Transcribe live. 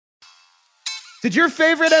Did your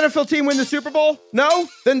favorite NFL team win the Super Bowl? No?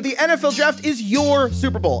 Then the NFL Draft is your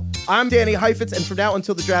Super Bowl. I'm Danny Heifetz, and from now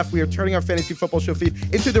until the draft, we are turning our fantasy football show feed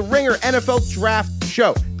into the Ringer NFL Draft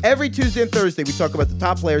Show. Every Tuesday and Thursday, we talk about the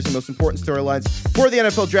top players and most important storylines for the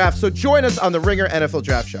NFL Draft, so join us on the Ringer NFL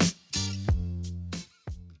Draft Show.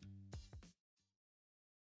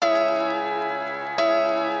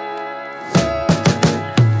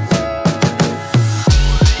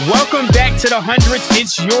 Welcome back to the Hundreds.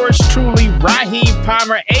 It's yours truly, Raheem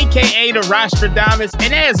Palmer, a.k.a. the Rostradamus.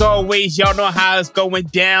 And as always, y'all know how it's going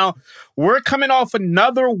down. We're coming off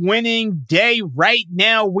another winning day. Right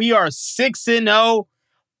now, we are 6-0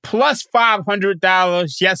 plus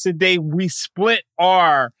 $500. Yesterday, we split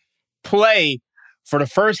our play for the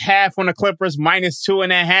first half on the Clippers, minus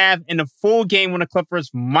 2.5, and the full game on the Clippers,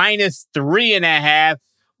 minus 3.5.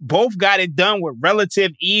 Both got it done with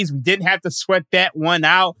relative ease. We didn't have to sweat that one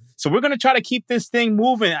out. So we're going to try to keep this thing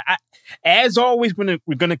moving. As always, we're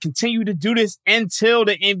going to continue to do this until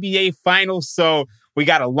the NBA Finals. So we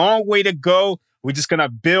got a long way to go. We're just going to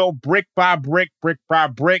build brick by brick, brick by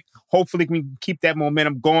brick. Hopefully we can keep that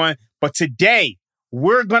momentum going. But today,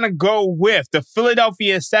 we're going to go with the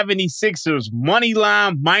Philadelphia 76ers money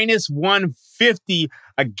line minus 150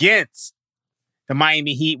 against the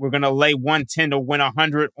Miami Heat. We're going to lay 110 to win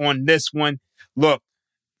 100 on this one. Look,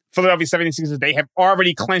 Philadelphia 76ers, they have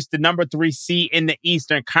already clinched the number 3 seed in the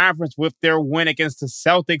Eastern Conference with their win against the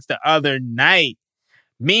Celtics the other night.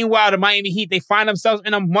 Meanwhile, the Miami Heat, they find themselves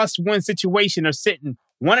in a must-win situation. They're sitting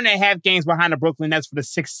 1.5 games behind the Brooklyn Nets for the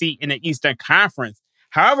 6th seed in the Eastern Conference.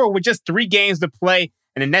 However, with just 3 games to play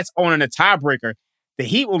and the Nets owning a tiebreaker, the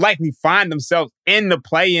Heat will likely find themselves in the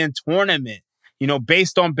play-in tournament. You know,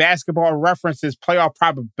 based on Basketball Reference's playoff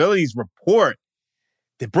probabilities report,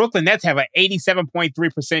 the Brooklyn Nets have an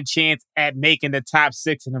 87.3% chance at making the top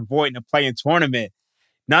 6 and avoiding the play-in tournament.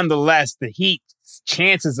 Nonetheless, the Heat's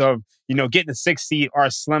chances of, getting the 6th seed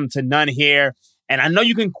are slim to none here. And I know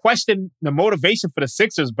you can question the motivation for the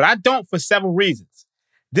Sixers, but I don't for several reasons.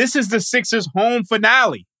 This is the Sixers' home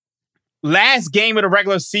finale. Last game of the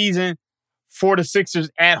regular season for the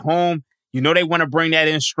Sixers at home. You know they want to bring that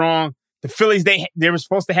in strong. The Phillies, they were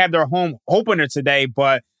supposed to have their home opener today,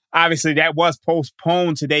 but obviously that was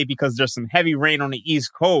postponed today because there's some heavy rain on the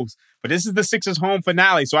East Coast. But this is the Sixers' home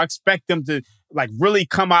finale, so I expect them to really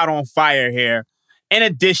come out on fire here. In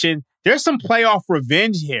addition, there's some playoff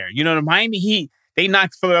revenge here. The Miami Heat, they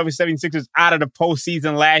knocked Philadelphia 76ers out of the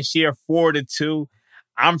postseason last year 4-2.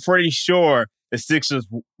 I'm pretty sure the Sixers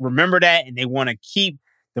remember that, and they want to keep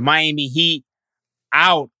the Miami Heat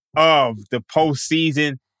out of the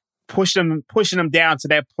postseason, pushing them down to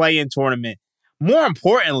that play-in tournament. More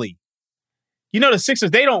importantly, the Sixers,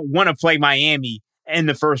 they don't want to play Miami in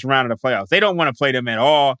the first round of the playoffs. They don't want to play them at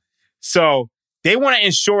all. So they want to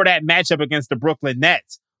ensure that matchup against the Brooklyn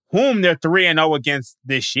Nets, whom they're 3-0 against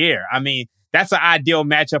this year. I mean, that's an ideal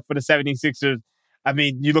matchup for the 76ers. I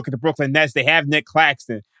mean, you look at the Brooklyn Nets, they have Nick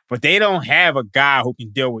Claxton, but they don't have a guy who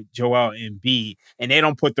can deal with Joel Embiid, and they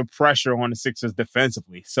don't put the pressure on the Sixers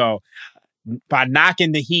defensively. So by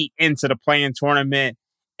knocking the Heat into the play-in tournament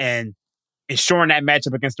and ensuring that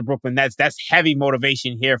matchup against the Brooklyn Nets, that's heavy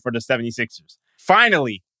motivation here for the 76ers.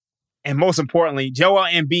 Finally, and most importantly, Joel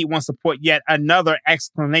Embiid wants to put yet another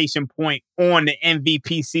exclamation point on the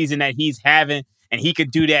MVP season that he's having, and he could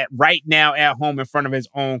do that right now at home in front of his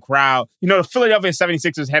own crowd. The Philadelphia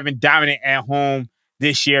 76ers have been dominant at home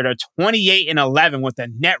this year. They're 28-11 with a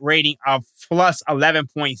net rating of plus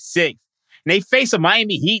 11.6. And they face a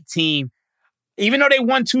Miami Heat team, even though they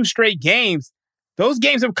won 2 straight games, those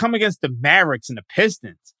games have come against the Mavericks and the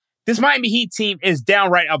Pistons. This Miami Heat team is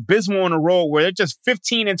downright abysmal on the road where they're just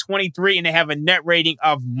 15-23 and they have a net rating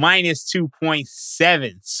of minus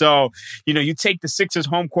 2.7. So, you take the Sixers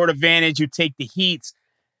home court advantage, you take the Heat's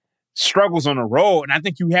struggles on the road, and I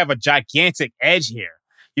think you have a gigantic edge here.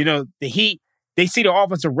 The Heat, they see the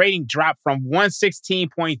offensive rating drop from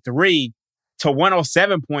 116.3 to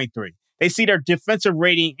 107.3. They see their defensive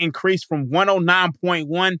rating increase from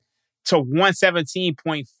 109.1 to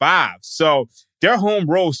 117.5. So their home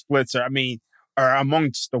road splits are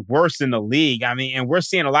amongst the worst in the league. And we're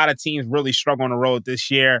seeing a lot of teams really struggle on the road this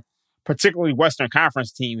year, particularly Western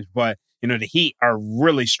Conference teams. But, the Heat are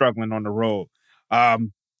really struggling on the road. More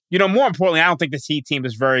importantly, I don't think this Heat team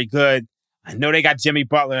is very good. I know they got Jimmy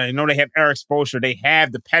Butler. I know they have Eric Spoelstra. They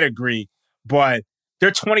have the pedigree, but they're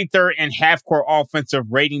 23rd in half-court offensive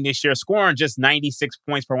rating this year, scoring just 96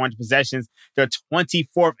 points per 100 possessions. They're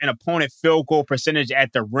 24th in opponent field goal percentage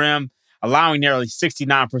at the rim, allowing nearly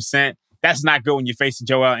 69%. That's not good when you're facing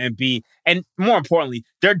Joel Embiid. And more importantly,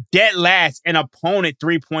 they're dead last in opponent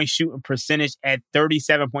three-point shooting percentage at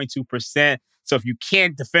 37.2%. So if you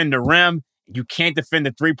can't defend the rim, you can't defend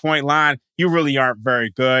the three-point line, you really aren't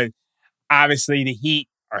very good. Obviously, the Heat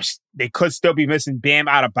they could still be missing Bam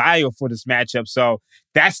Adebayo for this matchup, so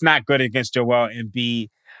that's not good against Joel Embiid.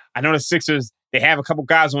 I know the Sixers, they have a couple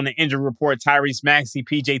guys on the injury report, Tyrese Maxey,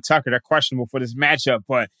 PJ Tucker, they're questionable for this matchup,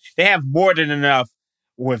 but they have more than enough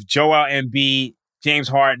with Joel Embiid, James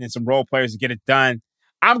Harden, and some role players to get it done.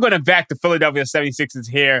 I'm going to back the Philadelphia 76ers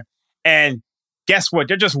here, and guess what?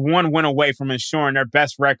 They're just one win away from ensuring their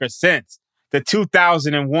best record since the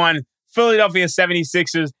 2001 Philadelphia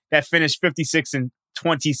 76ers that finished 56-26,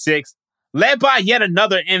 led by yet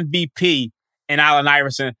another MVP in Allen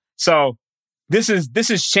Iverson. So this is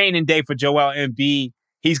Shane day for Joel Embiid.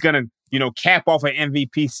 He's going to, cap off an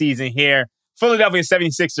MVP season here. Philadelphia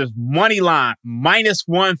 76ers money line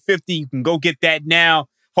 -150. You can go get that now.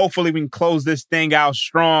 Hopefully we can close this thing out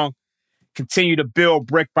strong. Continue to build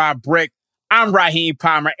brick by brick. I'm Raheem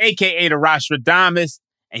Palmer, a.k.a. the Rostradamus.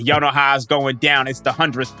 And y'all know how it's going down. It's the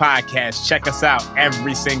 100th podcast. Check us out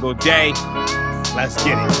every single day. Let's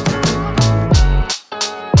get it.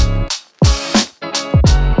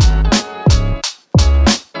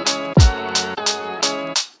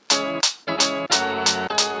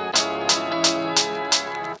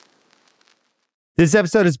 This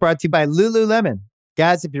episode is brought to you by Lululemon.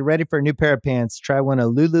 Guys, if you're ready for a new pair of pants, try one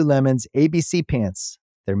of Lululemon's ABC pants.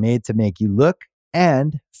 They're made to make you look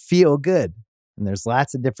and feel good. And there's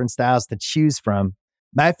lots of different styles to choose from.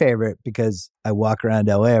 My favorite, because I walk around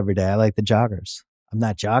LA every day, I like the joggers. I'm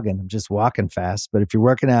not jogging, I'm just walking fast. But if you're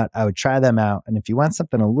working out, I would try them out. And if you want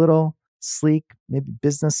something a little sleek, maybe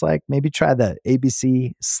business-like, maybe try the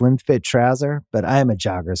ABC Slim Fit trouser. But I am a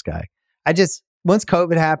joggers guy. Once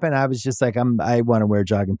COVID happened, I was just like, I want to wear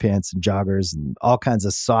jogging pants and joggers and all kinds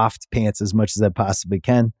of soft pants as much as I possibly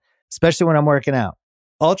can, especially when I'm working out.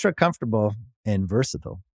 Ultra comfortable and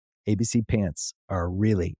versatile. ABC pants are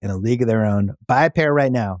really in a league of their own. Buy a pair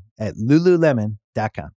right now at Lululemon.com.